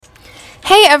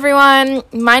Hey everyone,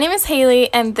 my name is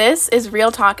Haley and this is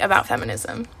Real Talk About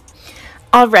Feminism.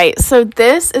 Alright, so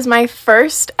this is my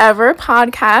first ever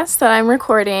podcast that I'm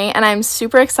recording and I'm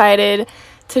super excited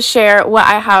to share what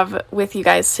I have with you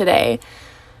guys today.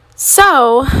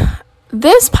 So,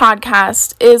 this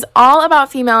podcast is all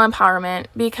about female empowerment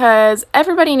because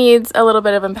everybody needs a little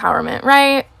bit of empowerment,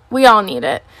 right? We all need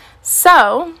it.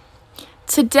 So,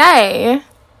 today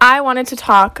I wanted to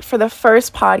talk for the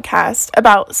first podcast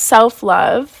about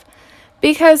self-love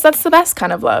because that's the best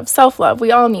kind of love, self-love.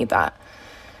 We all need that.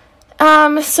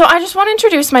 So I just want to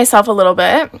introduce myself a little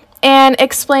bit and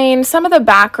explain some of the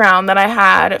background that I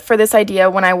had for this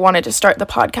idea when I wanted to start the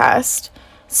podcast.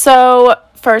 So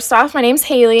first off, my name's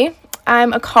Haley.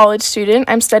 I'm a college student.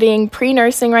 I'm studying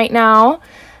pre-nursing right now.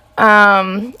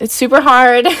 It's super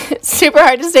hard. It's super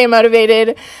hard to stay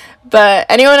motivated. But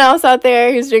anyone else out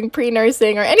there who's doing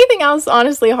pre-nursing or anything else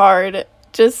honestly hard,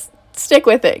 just stick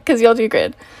with it because you'll do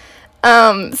good.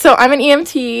 So I'm an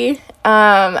EMT.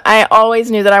 I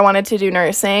always knew that I wanted to do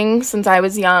nursing since I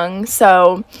was young.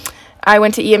 So I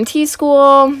went to EMT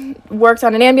school, worked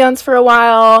on an ambulance for a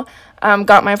while,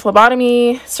 got my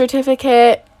phlebotomy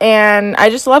certificate, and I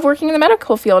just love working in the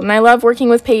medical field and I love working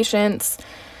with patients.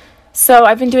 So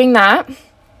I've been doing that.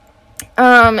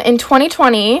 In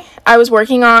 2020, I was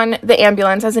working on the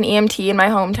ambulance as an EMT in my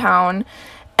hometown,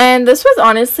 and this was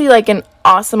honestly like an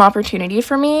awesome opportunity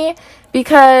for me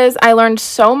because I learned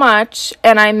so much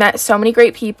and I met so many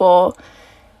great people.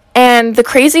 And the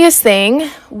craziest thing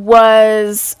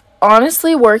was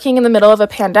honestly working in the middle of a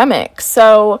pandemic.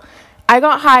 So I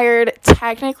got hired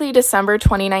technically December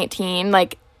 2019,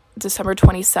 like December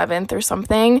 27th or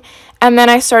something, and then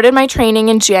I started my training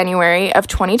in January of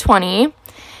 2020.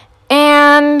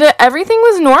 And everything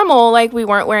was normal, like we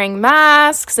weren't wearing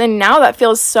masks, and now that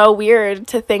feels so weird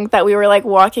to think that we were like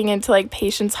walking into like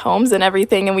patients' homes and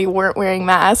everything and we weren't wearing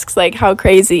masks, like how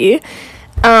crazy.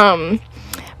 But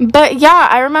yeah,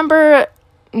 I remember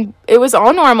it was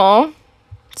all normal,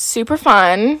 super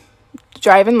fun,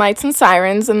 driving lights and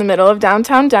sirens in the middle of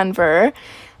downtown Denver,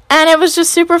 and it was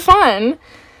just super fun.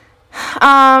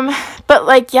 But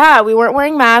like, yeah, we weren't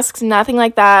wearing masks, nothing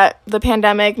like that. The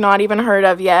pandemic, not even heard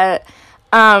of yet.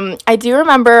 I do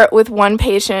remember with one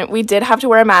patient, we did have to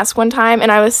wear a mask one time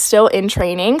and I was still in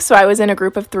training. So I was in a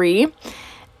group of 3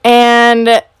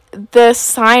 and the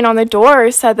sign on the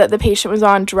door said that the patient was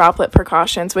on droplet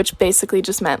precautions, which basically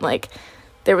just meant like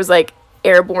there was like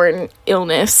airborne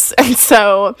illness. And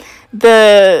so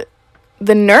the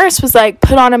nurse was like,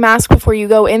 put on a mask before you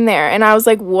go in there. And I was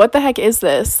like, what the heck is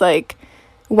this? Like,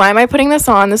 why am I putting this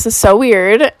on? This is so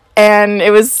weird. And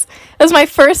it was my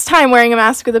first time wearing a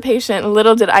mask with a patient.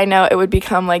 Little did I know it would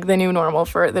become like the new normal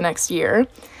for the next year.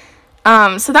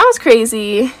 So that was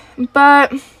crazy.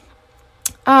 But,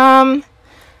 yeah,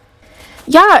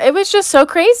 it was just so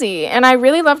crazy. And I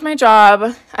really loved my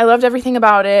job. I loved everything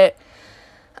about it.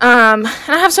 And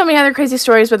I have so many other crazy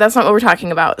stories, but that's not what we're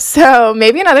talking about. So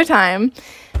maybe another time.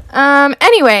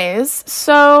 Anyways,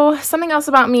 so something else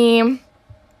about me.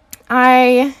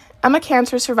 I'm a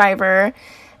cancer survivor,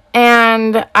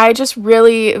 and I just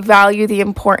really value the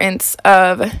importance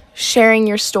of sharing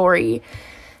your story.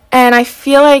 And I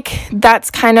feel like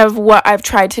that's kind of what I've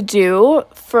tried to do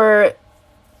for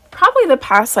probably the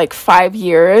past like 5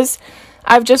 years.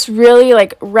 I've just really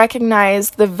like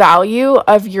recognized the value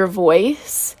of your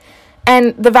voice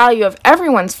and the value of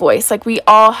everyone's voice. Like we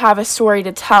all have a story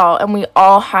to tell and we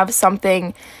all have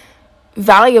something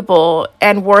valuable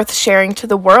and worth sharing to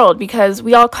the world because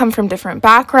we all come from different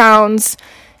backgrounds,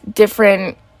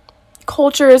 different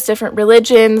cultures, different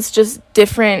religions, just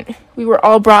different. We were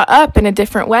all brought up in a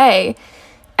different way.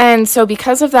 And so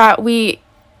because of that, we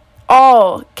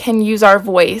all can use our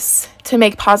voice to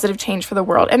make positive change for the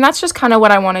world. And that's just kind of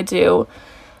what I want to do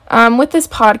with this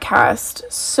podcast.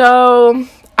 So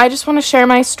I just want to share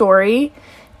my story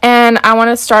and I want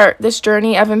to start this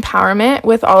journey of empowerment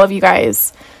with all of you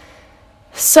guys.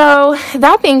 So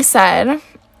that being said,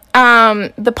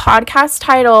 the podcast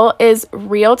title is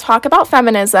Real Talk About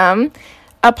Feminism,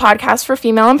 a podcast for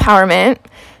female empowerment.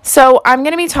 So I'm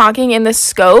going to be talking in the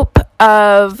scope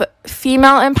of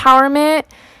female empowerment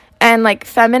and like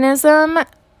feminism,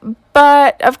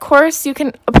 but of course you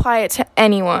can apply it to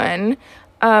anyone.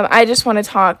 I just want to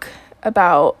talk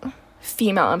about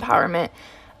female empowerment,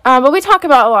 but we talk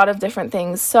about a lot of different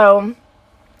things. So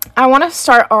I want to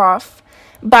start off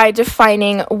by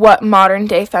defining what modern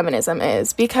day feminism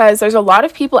is, because there's a lot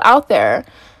of people out there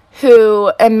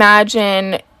who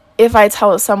imagine if I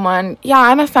tell someone, yeah,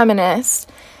 I'm a feminist,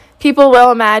 people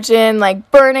will imagine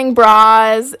like burning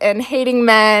bras and hating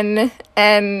men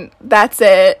and that's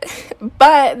it.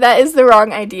 But that is the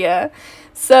wrong idea.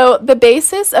 So the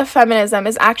basis of feminism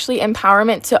is actually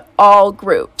empowerment to all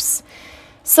groups.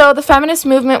 So the feminist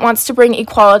movement wants to bring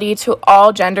equality to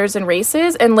all genders and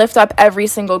races and lift up every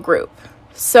single group.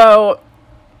 So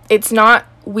it's not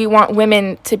we want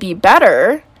women to be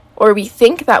better or we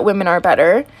think that women are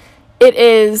better. It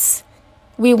is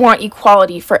we want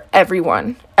equality for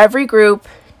everyone, every group,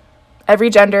 every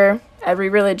gender, every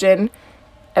religion,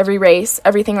 every race,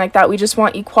 everything like that. We just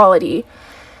want equality.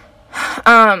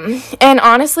 And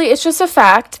honestly, it's just a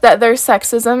fact that there's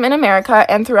sexism in America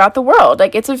and throughout the world.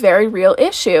 Like, it's a very real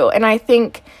issue, and I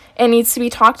think it needs to be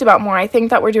talked about more. I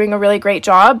think that we're doing a really great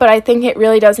job, but I think it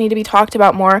really does need to be talked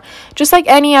about more, just like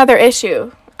any other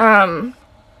issue. And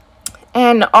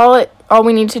all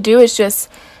we need to do is just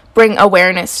bring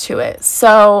awareness to it.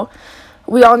 So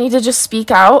we all need to just speak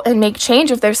out and make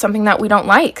change if there's something that we don't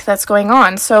like that's going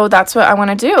on. So that's what I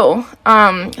want to do.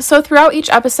 So throughout each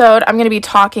episode, I'm going to be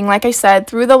talking, like I said,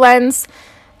 through the lens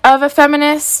of a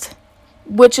feminist,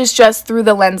 which is just through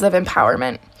the lens of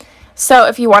empowerment. So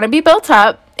if you want to be built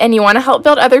up and you want to help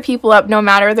build other people up, no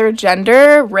matter their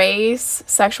gender, race,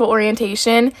 sexual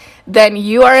orientation, then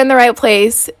you are in the right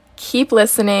place. Keep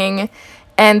listening.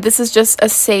 And this is just a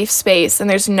safe space, and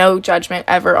there's no judgment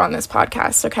ever on this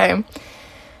podcast, okay?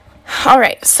 All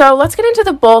right, so let's get into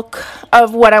the bulk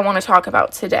of what I want to talk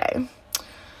about today.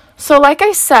 So like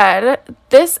I said,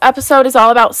 this episode is all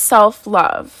about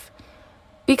self-love.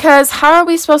 Because how are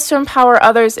we supposed to empower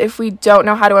others if we don't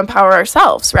know how to empower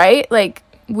ourselves, right? Like,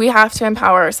 we have to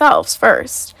empower ourselves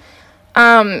first.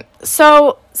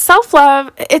 So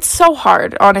self-love, it's so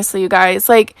hard, honestly, you guys.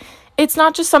 Like, it's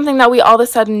not just something that we all of a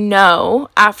sudden know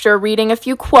after reading a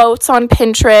few quotes on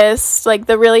Pinterest, like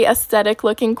the really aesthetic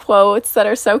looking quotes that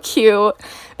are so cute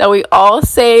that we all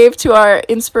save to our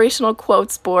inspirational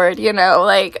quotes board, you know,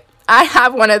 like I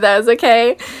have one of those,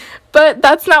 okay? But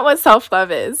that's not what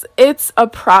self-love is. It's a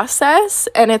process,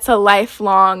 and it's a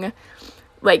lifelong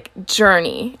like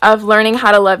journey of learning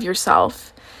how to love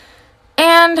yourself.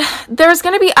 And there's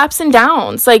going to be ups and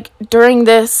downs like during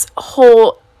this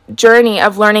whole journey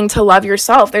of learning to love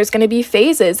yourself. There's going to be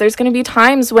phases. There's going to be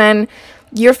times when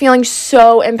you're feeling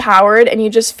so empowered and you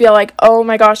just feel like, oh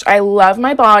my gosh, I love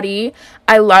my body.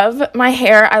 I love my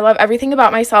hair. I love everything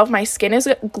about myself. My skin is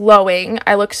glowing.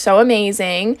 I look so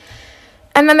amazing.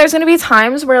 And then there's going to be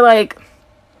times where like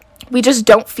we just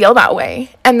don't feel that way,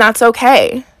 and that's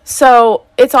okay. So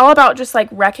it's all about just like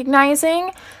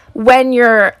recognizing when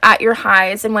you're at your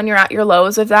highs and when you're at your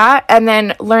lows of that, and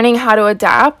then learning how to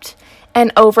adapt and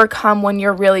overcome when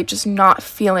you're really just not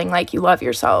feeling like you love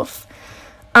yourself.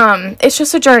 It's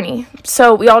just a journey.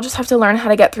 So we all just have to learn how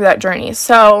to get through that journey.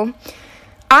 So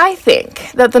I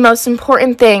think that the most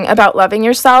important thing about loving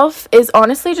yourself is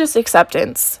honestly just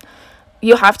acceptance.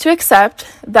 You have to accept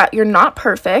that you're not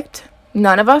perfect.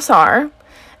 None of us are.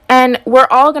 And we're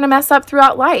all going to mess up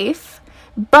throughout life.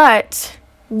 But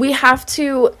we have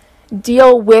to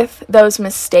deal with those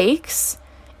mistakes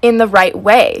in the right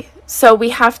way. So we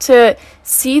have to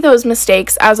see those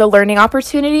mistakes as a learning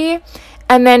opportunity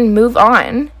and then move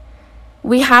on.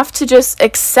 We have to just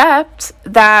accept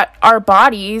that our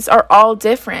bodies are all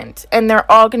different and they're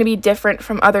all going to be different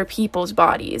from other people's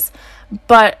bodies.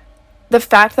 But the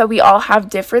fact that we all have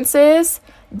differences,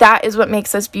 that is what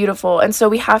makes us beautiful. And so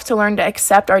we have to learn to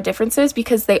accept our differences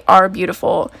because they are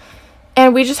beautiful.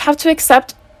 And we just have to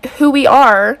accept who we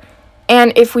are.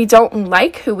 And if we don't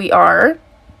like who we are,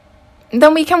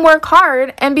 then we can work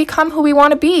hard and become who we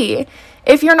want to be.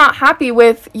 If you're not happy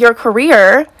with your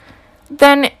career,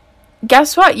 then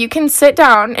guess what? You can sit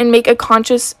down and make a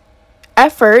conscious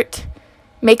effort,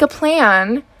 make a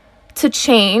plan to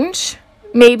change.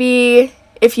 Maybe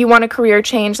if you want a career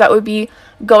change, that would be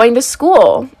going to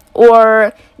school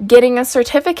or getting a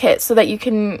certificate so that you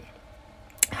can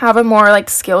have a more like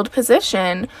skilled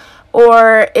position.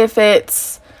 Or if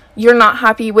it's you're not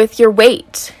happy with your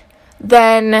weight,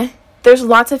 then there's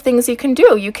lots of things you can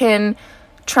do. You can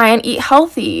try and eat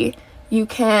healthy. You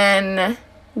can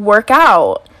work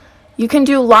out. You can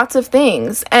do lots of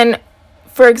things. And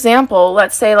for example,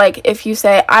 let's say like if you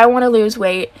say, I want to lose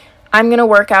weight, I'm going to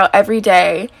work out every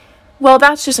day. Well,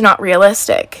 that's just not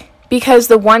realistic, because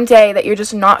the one day that you're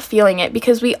just not feeling it,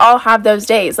 because we all have those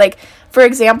days. Like, for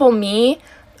example, me,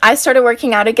 I started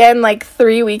working out again like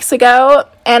 3 weeks ago,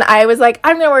 and I was like,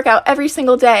 I'm going to work out every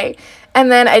single day. And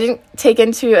then I didn't take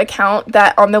into account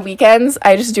that on the weekends,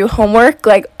 I just do homework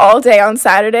like all day on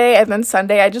Saturday, and then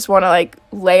Sunday I just want to like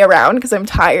lay around because I'm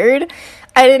tired.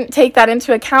 I didn't take that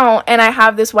into account, and I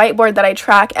have this whiteboard that I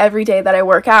track every day that I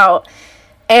work out.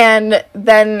 And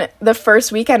then the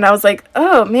first weekend I was like,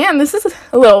 oh man, this is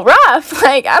a little rough.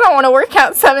 Like, I don't want to work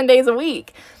out 7 days a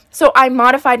week. So I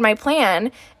modified my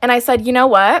plan and I said, you know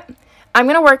what? I'm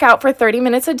going to work out for 30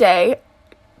 minutes a day,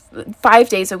 5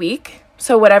 days a week.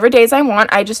 So whatever days I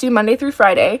want, I just do Monday through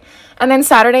Friday. And then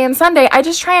Saturday and Sunday, I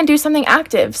just try and do something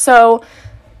active. So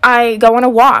I go on a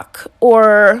walk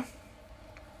or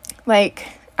like,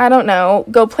 I don't know,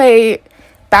 go play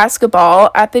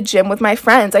basketball at the gym with my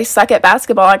friends. I suck at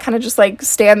basketball. I kind of just like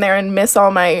stand there and miss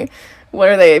all my, what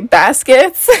are they,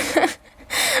 baskets?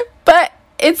 But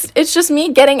it's just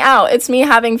me getting out. It's me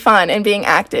having fun and being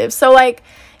active. So like,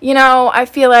 you know, I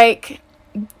feel like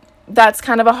that's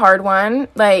kind of a hard one.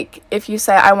 Like if you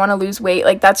say I want to lose weight,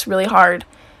 like that's really hard.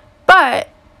 But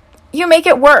you make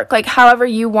it work, like however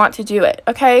you want to do it.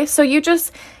 Okay? So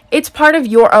it's part of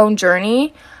your own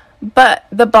journey. But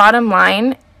the bottom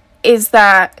line is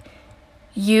that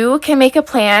you can make a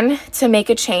plan to make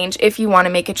a change if you want to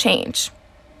make a change.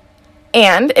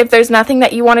 And if there's nothing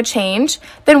that you want to change,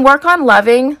 then work on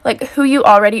loving like who you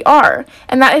already are.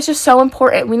 And that is just so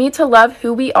important. We need to love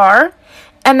who we are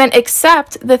and then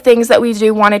accept the things that we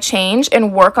do want to change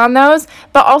and work on those,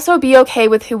 but also be okay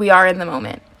with who we are in the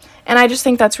moment. And I just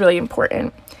think that's really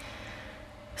important.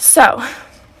 So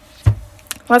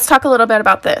let's talk a little bit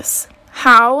about this.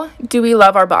 How do we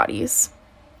love our bodies?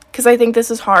 Because I think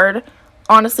this is hard,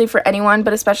 honestly, for anyone,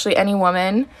 but especially any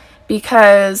woman,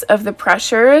 because of the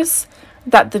pressures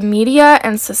that the media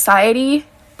and society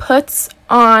puts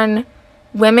on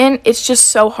women. It's just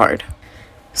so hard.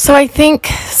 So I think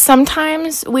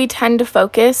sometimes we tend to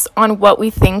focus on what we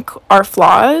think are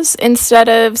flaws instead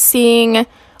of seeing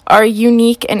our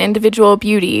unique and individual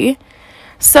beauty.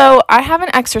 So I have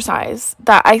an exercise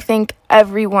that I think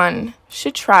everyone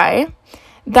should try,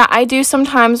 that I do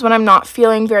sometimes when I'm not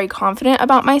feeling very confident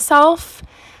about myself.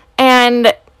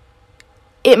 And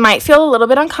it might feel a little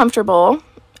bit uncomfortable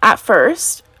at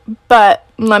first, but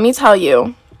let me tell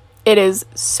you, it is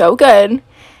so good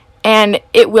and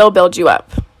it will build you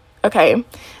up. Okay,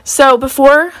 so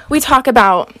before we talk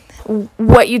about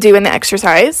what you do in the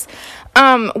exercise,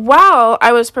 while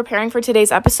I was preparing for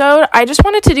today's episode, I just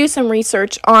wanted to do some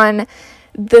research on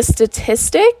the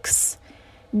statistics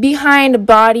behind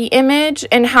body image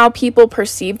and how people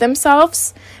perceive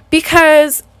themselves,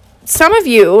 because some of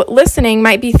you listening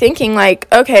might be thinking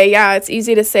like, okay, yeah, it's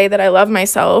easy to say that I love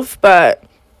myself, but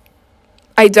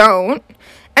I don't.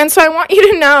 And so I want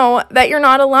you to know that you're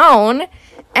not alone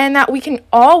and that we can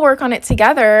all work on it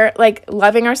together, like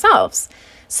loving ourselves.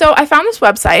 So I found this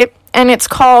website and it's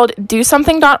called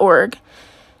DoSomething.org.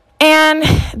 And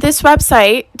this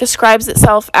website describes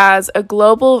itself as a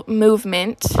global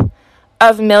movement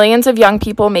of millions of young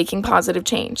people making positive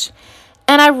change.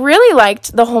 And I really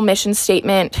liked the whole mission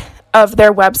statement of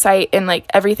their website and like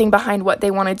everything behind what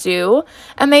they want to do.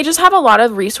 And they just have a lot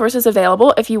of resources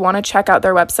available if you want to check out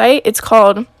their website. It's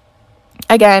called,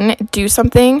 again,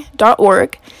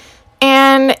 DoSomething.org.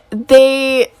 And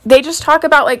they just talk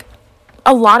about like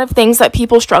a lot of things that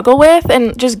people struggle with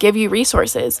and just give you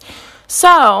resources.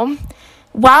 So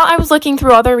while I was looking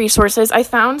through all their resources, I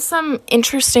found some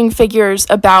interesting figures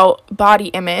about body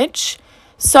image.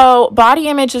 So body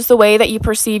image is the way that you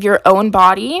perceive your own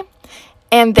body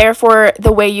and therefore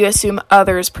the way you assume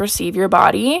others perceive your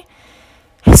body.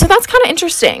 So that's kind of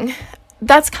interesting.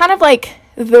 That's kind of like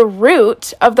the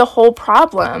root of the whole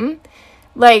problem.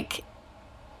 Like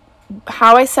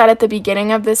how I said at the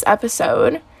beginning of this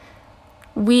episode,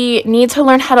 we need to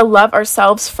learn how to love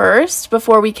ourselves first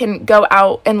before we can go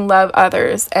out and love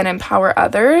others and empower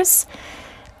others.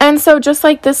 And so just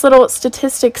like this little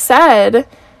statistic said,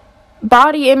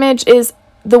 body image is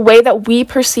the way that we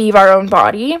perceive our own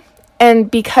body.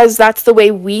 And because that's the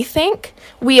way we think,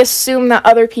 we assume that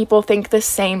other people think the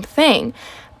same thing.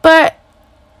 But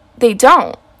they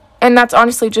don't. And that's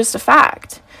honestly just a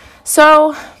fact.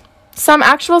 So some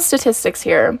actual statistics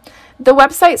here. The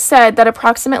website said that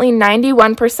approximately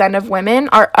 91% of women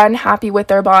are unhappy with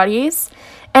their bodies,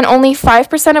 and only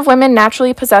 5% of women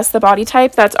naturally possess the body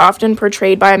type that's often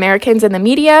portrayed by Americans in the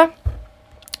media,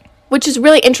 which is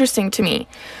really interesting to me.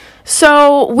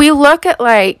 So we look at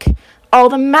like all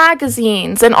the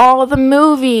magazines and all of the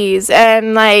movies,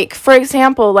 and like, for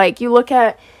example, like you look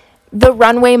at the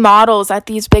runway models at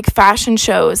these big fashion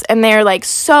shows, and they're like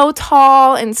so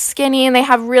tall and skinny, and they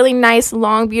have really nice,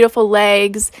 long, beautiful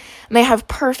legs, and they have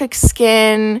perfect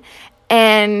skin,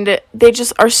 and they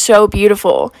just are so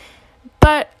beautiful.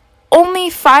 But only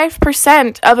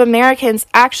 5% of Americans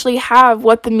actually have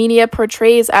what the media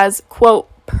portrays as, quote,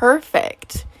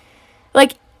 perfect.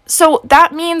 Like, so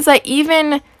that means that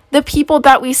even the people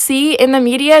that we see in the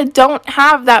media don't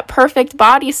have that perfect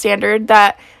body standard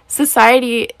that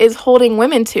society is holding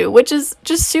women to, which is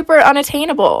just super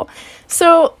unattainable.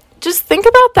 So just think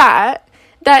about that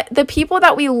that the people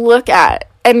that we look at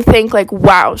and think like,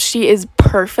 wow, she is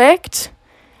perfect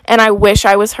and I wish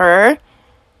I was her,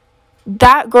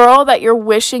 that girl that you're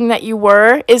wishing that you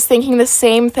were is thinking the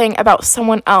same thing about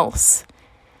someone else.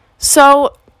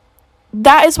 So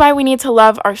that is why we need to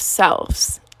love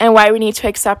ourselves and why we need to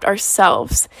accept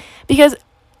ourselves, because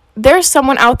there's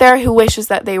someone out there who wishes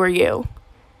that they were you.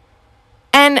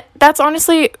 And that's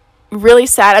honestly really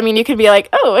sad. I mean, you could be like,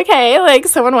 oh, okay, like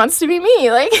someone wants to be me.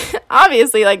 Like,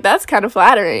 obviously, like that's kind of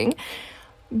flattering.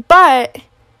 But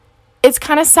it's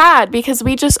kind of sad because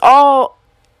we just all,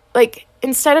 like,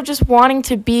 instead of just wanting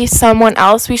to be someone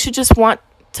else, we should just want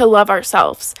to love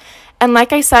ourselves. And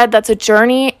like I said, that's a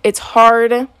journey. It's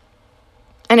hard.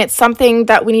 And it's something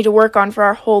that we need to work on for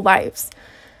our whole lives.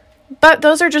 But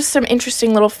those are just some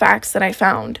interesting little facts that I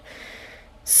found.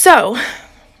 So,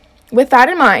 with that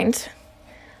in mind,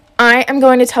 I am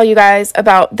going to tell you guys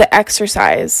about the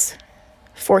exercise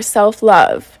for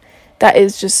self-love that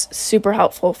is just super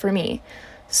helpful for me.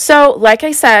 So, like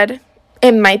I said,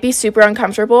 it might be super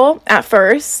uncomfortable at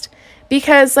first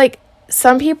because, like,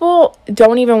 some people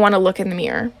don't even want to look in the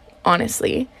mirror,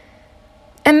 honestly.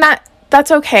 And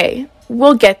that's okay.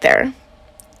 We'll get there.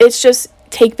 It's just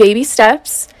take baby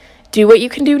steps, do what you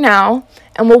can do now,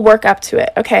 and we'll work up to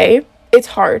it, okay? It's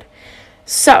hard.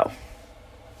 So,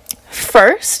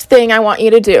 first thing I want you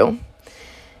to do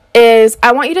is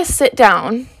I want you to sit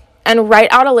down and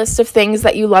write out a list of things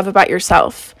that you love about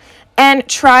yourself. And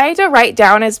try to write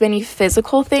down as many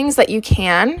physical things that you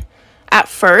can at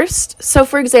first. So,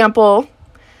 for example,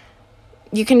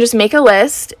 you can just make a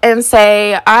list and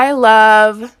say, I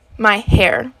love my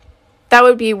hair. That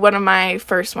would be one of my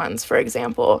first ones, for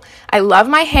example. I love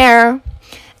my hair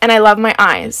and I love my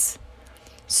eyes.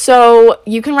 So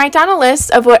you can write down a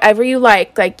list of whatever you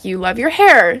like. Like, you love your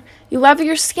hair, you love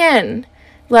your skin,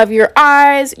 love your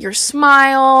eyes, your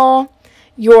smile,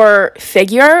 your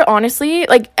figure, honestly,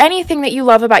 like anything that you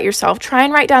love about yourself. Try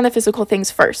and write down the physical things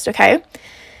first, okay?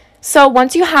 So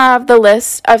once you have the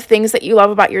list of things that you love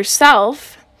about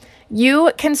yourself,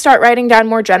 you can start writing down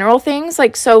more general things.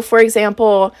 Like, so for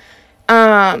example,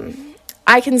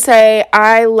 I can say,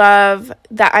 I love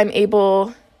that I'm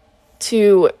able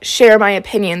to share my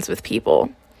opinions with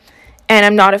people and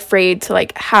I'm not afraid to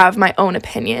like have my own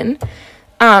opinion.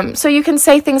 So you can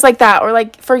say things like that. Or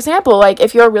like, for example, like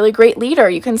if you're a really great leader,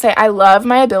 you can say, I love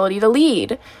my ability to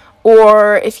lead.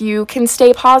 Or if you can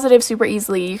stay positive super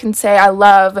easily, you can say, I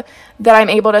love that I'm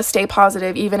able to stay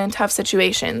positive even in tough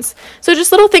situations. So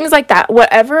just little things like that.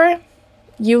 Whatever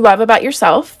you love about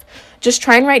yourself, just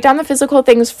try and write down the physical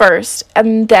things first,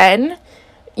 and then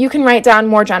you can write down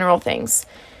more general things.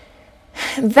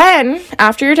 Then,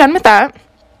 after you're done with that,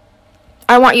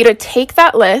 I want you to take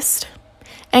that list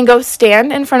and go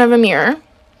stand in front of a mirror.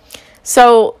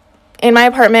 So, in my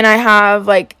apartment, I have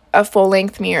like a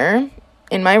full-length mirror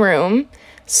in my room,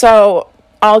 so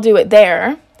I'll do it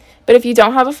there. But if you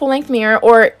don't have a full-length mirror,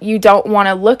 or you don't want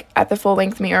to look at the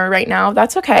full-length mirror right now,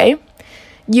 that's okay.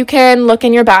 You can look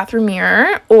in your bathroom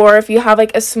mirror, or if you have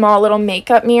like a small little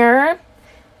makeup mirror,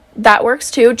 that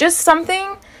works too. Just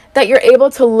something that you're able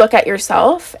to look at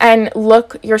yourself and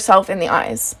look yourself in the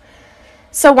eyes.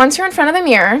 So once you're in front of the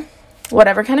mirror,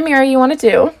 whatever kind of mirror you want to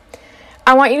do,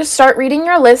 I want you to start reading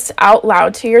your list out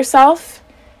loud to yourself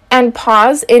and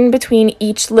pause in between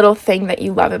each little thing that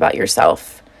you love about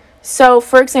yourself. So,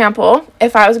 for example,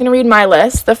 if I was going to read my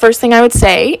list, the first thing I would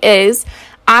say is,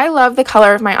 I love the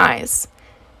color of my eyes.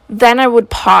 Then I would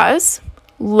pause,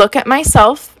 look at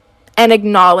myself, and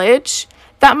acknowledge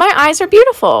that my eyes are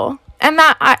beautiful and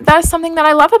that is something that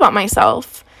I love about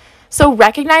myself. So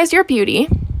recognize your beauty,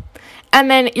 and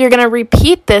then you're going to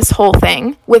repeat this whole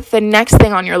thing with the next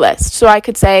thing on your list. So I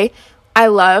could say, I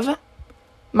love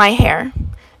my hair,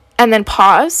 and then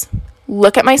pause,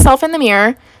 look at myself in the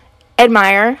mirror,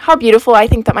 admire how beautiful I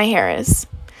think that my hair is.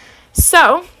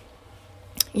 So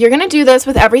you're going to do this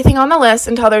with everything on the list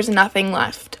until there's nothing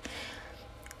left.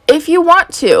 If you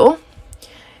want to,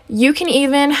 you can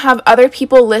even have other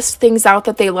people list things out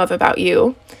that they love about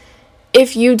you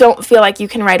if you don't feel like you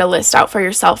can write a list out for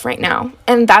yourself right now,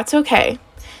 and that's okay.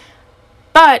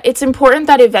 But it's important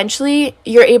that eventually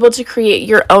you're able to create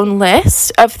your own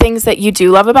list of things that you do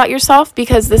love about yourself,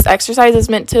 because this exercise is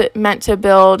meant to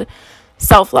build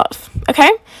self-love,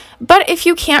 okay? But if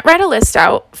you can't write a list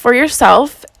out for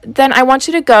yourself, then I want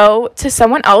you to go to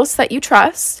someone else that you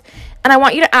trust, and I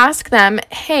want you to ask them,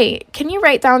 hey, can you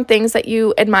write down things that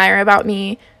you admire about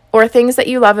me or things that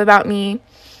you love about me?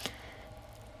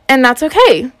 And that's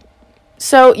okay.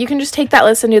 So you can just take that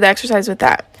list and do the exercise with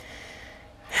that.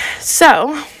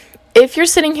 So if you're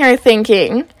sitting here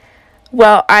thinking,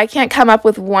 well, I can't come up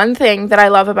with one thing that I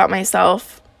love about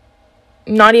myself.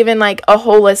 Not even like a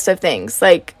whole list of things.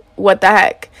 Like, what the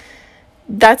heck?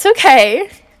 That's okay.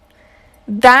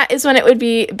 That is when it would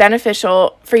be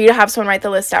beneficial for you to have someone write the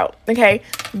list out, okay?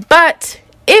 But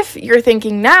if you're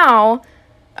thinking now,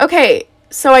 okay,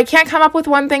 so I can't come up with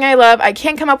one thing I love, I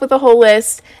can't come up with a whole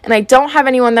list, and I don't have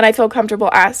anyone that I feel comfortable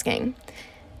asking.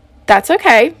 That's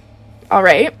okay, all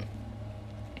right?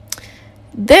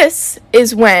 This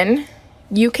is when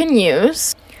you can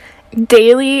use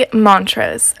daily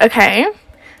mantras, okay?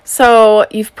 So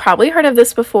you've probably heard of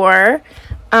this before.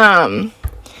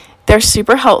 They're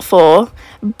super helpful,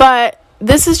 but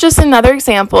this is just another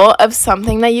example of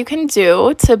something that you can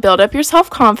do to build up your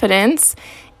self-confidence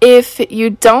if you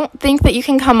don't think that you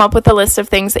can come up with a list of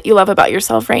things that you love about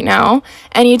yourself right now,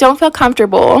 and you don't feel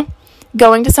comfortable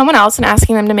going to someone else and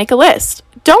asking them to make a list.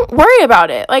 Don't worry about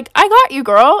it. Like, I got you,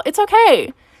 girl. It's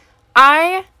okay.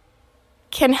 I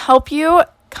can help you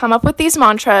come up with these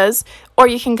mantras, or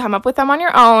you can come up with them on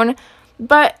your own,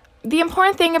 but the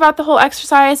important thing about the whole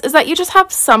exercise is that you just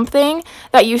have something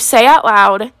that you say out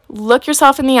loud, look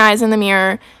yourself in the eyes in the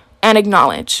mirror, and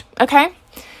acknowledge, okay?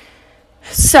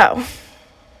 So,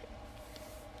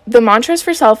 the mantras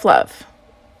for self-love.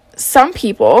 Some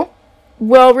people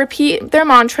will repeat their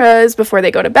mantras before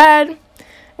they go to bed,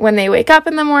 when they wake up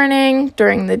in the morning,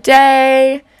 during the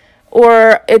day,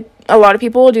 or a lot of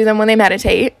people will do them when they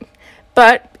meditate.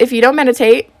 But if you don't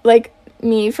meditate, like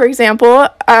me, for example,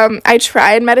 I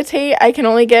try and meditate. I can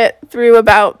only get through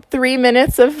about 3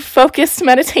 minutes of focused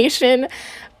meditation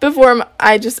before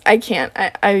I can't.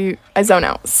 I zone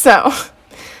out. So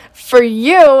for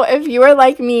you, if you are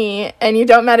like me and you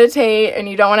don't meditate and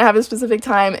you don't want to have a specific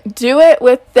time, do it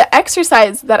with the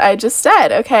exercise that I just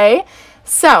said, okay?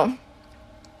 So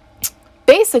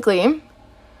basically,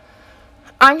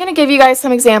 I'm going to give you guys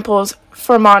some examples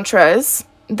for mantras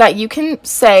that you can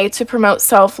say to promote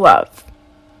self-love.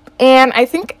 And I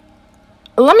think,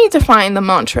 let me define the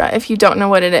mantra if you don't know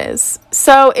what it is.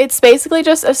 So it's basically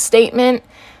just a statement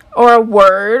or a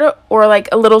word or like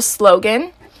a little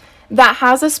slogan that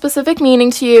has a specific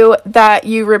meaning to you that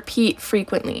you repeat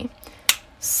frequently.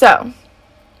 So,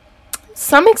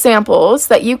 some examples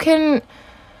that you can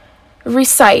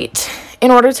recite in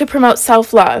order to promote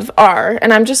self-love are,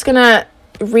 and I'm just going to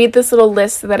read this little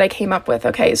list that I came up with,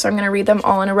 okay? So I'm going to read them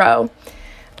all in a row.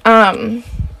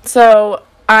 So,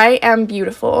 I am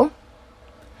beautiful.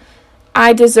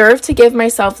 I deserve to give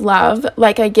myself love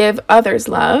like I give others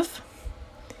love.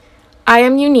 I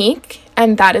am unique,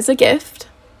 and that is a gift.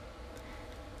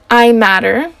 I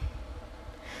matter.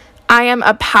 I am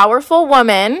a powerful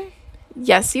woman.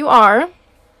 Yes, you are.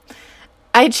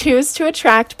 I choose to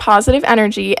attract positive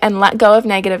energy and let go of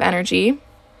negative energy.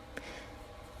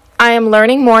 I am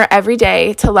learning more every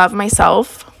day to love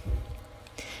myself.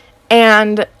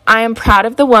 And I am proud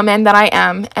of the woman that I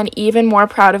am, and even more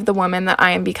proud of the woman that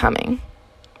I am becoming.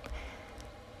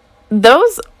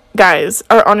 Those guys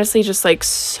are honestly just like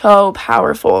so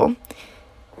powerful.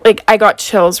 Like, I got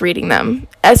chills reading them,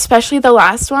 especially the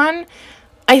last one.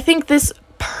 I think this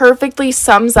perfectly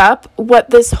sums up what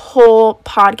this whole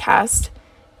podcast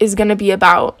is going to be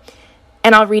about.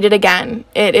 And I'll read it again.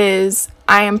 It is,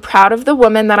 I am proud of the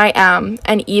woman that I am,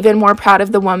 and even more proud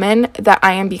of the woman that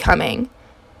I am becoming.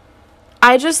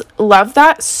 I just love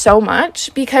that so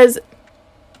much because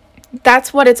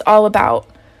that's what it's all about.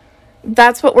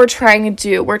 That's what we're trying to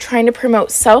do. We're trying to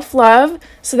promote self-love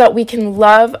so that we can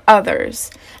love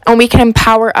others and we can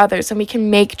empower others and we can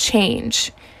make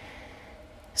change.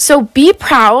 So be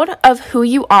proud of who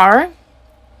you are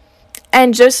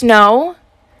and just know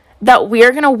that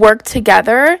we're going to work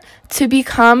together to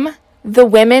become the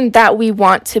women that we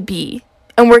want to be.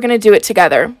 And we're going to do it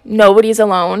together. Nobody's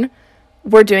alone.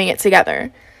 We're doing it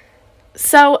together.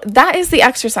 So that is the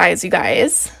exercise, you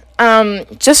guys.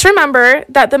 Just remember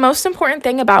that the most important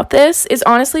thing about this is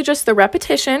honestly just the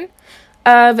repetition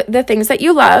of the things that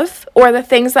you love or the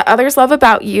things that others love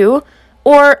about you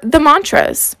or the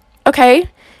mantras, okay?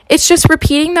 It's just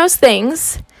repeating those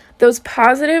things, those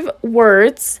positive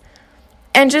words,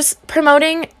 and just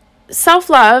promoting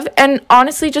self-love and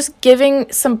honestly just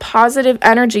giving some positive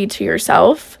energy to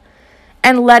yourself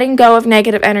and letting go of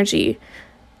negative energy.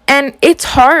 And it's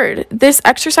hard. This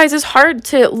exercise is hard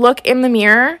to look in the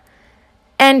mirror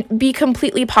and be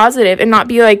completely positive and not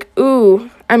be like, ooh,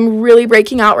 I'm really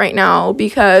breaking out right now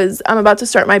because I'm about to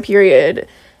start my period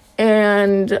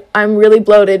and I'm really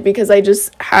bloated because I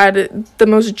just had the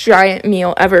most giant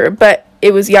meal ever, but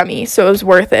it was yummy, so it was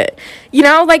worth it. You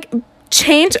know, like,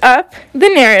 change up the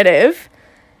narrative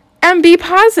and be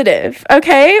positive,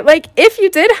 okay? Like, if you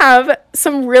did have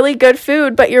some really good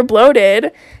food but you're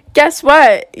bloated, guess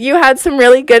what? You had some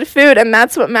really good food, and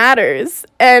that's what matters.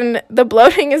 And the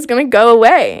bloating is going to go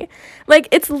away. Like,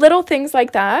 it's little things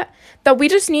like that we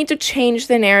just need to change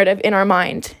the narrative in our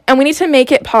mind. And we need to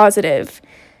make it positive.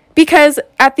 Because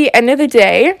at the end of the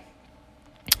day,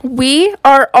 we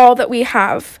are all that we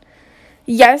have.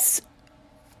 Yes,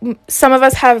 some of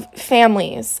us have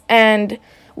families, and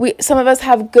some of us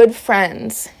have good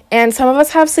friends, and some of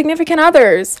us have significant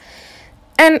others.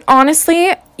 And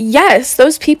honestly, yes,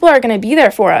 those people are going to be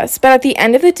there for us. But at the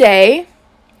end of the day,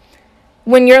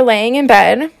 when you're laying in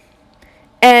bed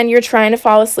and you're trying to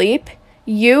fall asleep,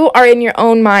 you are in your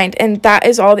own mind, and that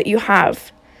is all that you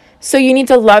have. So you need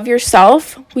to love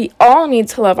yourself. We all need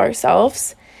to love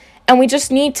ourselves. And we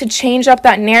just need to change up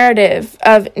that narrative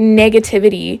of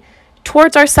negativity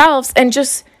towards ourselves and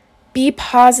just be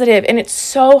positive. And it's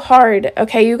so hard,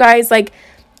 okay, you guys? Like,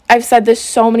 I've said this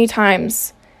so many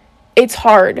times. It's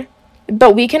hard,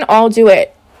 but we can all do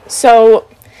it. So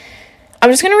I'm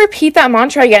just going to repeat that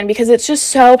mantra again because it's just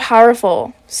so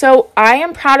powerful. So I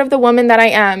am proud of the woman that I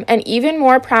am, and even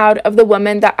more proud of the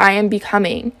woman that I am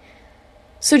becoming.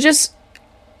 So just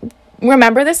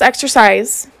remember this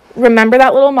exercise. Remember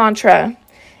that little mantra.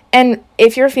 And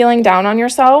if you're feeling down on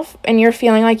yourself and you're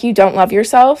feeling like you don't love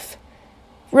yourself,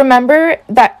 remember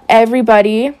that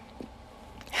everybody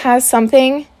has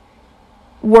something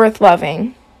worth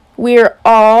loving. We're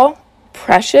all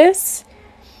precious.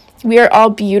 We are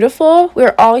all beautiful.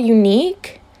 We're all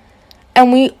unique.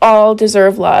 And we all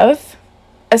deserve love,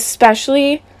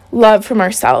 especially love from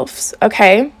ourselves,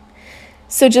 okay?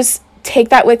 So just take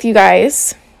that with you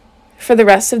guys for the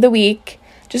rest of the week.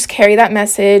 Just carry that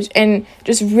message and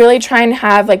just really try and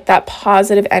have like that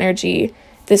positive energy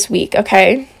this week,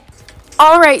 okay?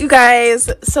 All right, you guys.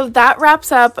 So that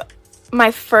wraps up my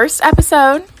first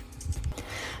episode.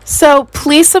 So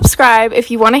please subscribe if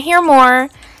you want to hear more,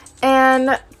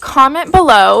 and comment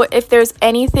below if there's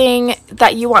anything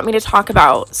that you want me to talk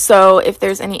about. So if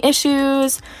there's any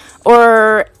issues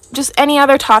or just any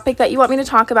other topic that you want me to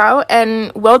talk about,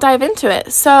 and we'll dive into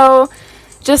it. So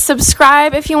just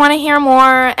subscribe if you want to hear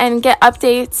more and get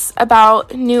updates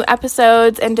about new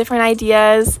episodes and different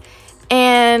ideas.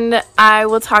 And I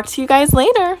will talk to you guys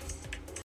later.